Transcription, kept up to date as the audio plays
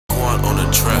Quan on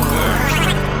the track.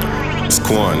 It's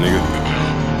Quan, nigga.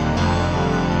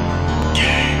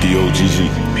 D-O-G-G.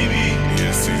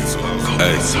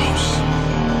 Hey.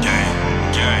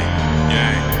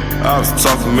 I was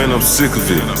talking, man, I'm sick of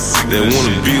it. They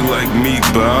wanna be like me,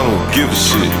 but I don't give a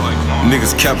shit.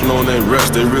 Niggas capping on their raps,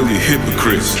 they really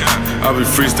hypocrites. I be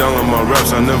freestyling my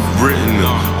raps, I never written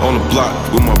them. On the block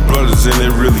with my brothers and they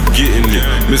really getting it.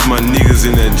 Miss my niggas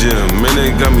in that gym, man,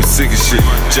 they got me sick of shit.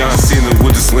 John Cena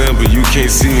with the slam, but you can't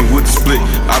see me with the split.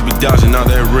 I be dodging out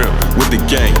that rim with the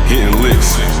gang, hitting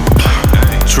licks.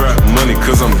 Trap money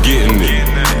cause I'm getting it.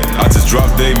 I just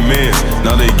dropped they mans,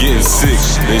 now they getting sick.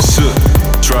 They shook,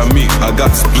 try me, I got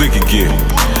this blick again.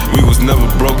 We was never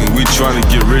broken, we tryna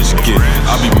get rich again.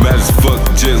 I be mad as fuck,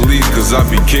 Jet Li, cause I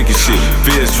be kicking shit.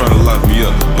 Feds tryna lock me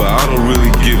up, but I don't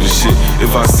really give a shit.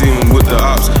 If I see him with the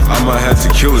ops, I might have to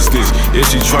kill a snitch.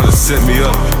 If she tryna set me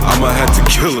up, I might have to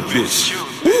kill a bitch.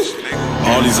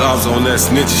 All these ops on that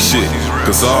snitchy shit,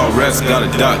 cause all rats got a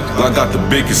dot, I got the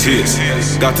biggest hits.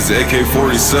 Got this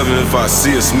AK-47 if I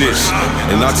see a snitch.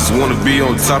 And I just wanna be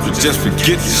on top and just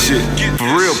forget the shit. For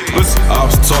real, pussy.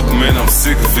 Ops talking, man, I'm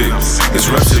sick of it. This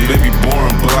rap shit may be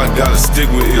boring, but I gotta stick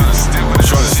with it.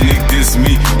 Tryna sneak this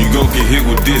me, you gon' get hit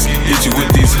with this. Hit you with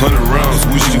these 100 rounds,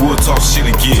 wish you would talk shit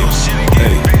again.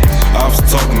 Hey, ops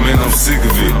talking, man, I'm sick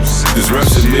of it. This rap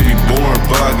shit may be boring,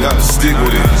 but I gotta stick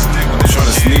with it.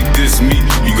 Tryna sneak this me,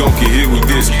 you gon' get hit with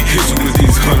this. Hit you with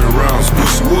these 100 rounds,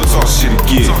 wish you would talk shit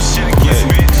again. Hey,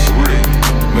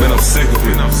 man, I'm sick of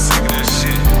it.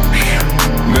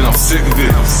 Man, I'm sick of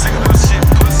it.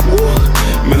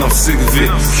 Man, I'm sick of it.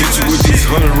 Hit you with these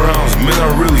 100 rounds, man,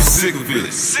 I'm really sick of it.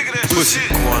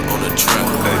 Quan on the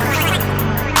track.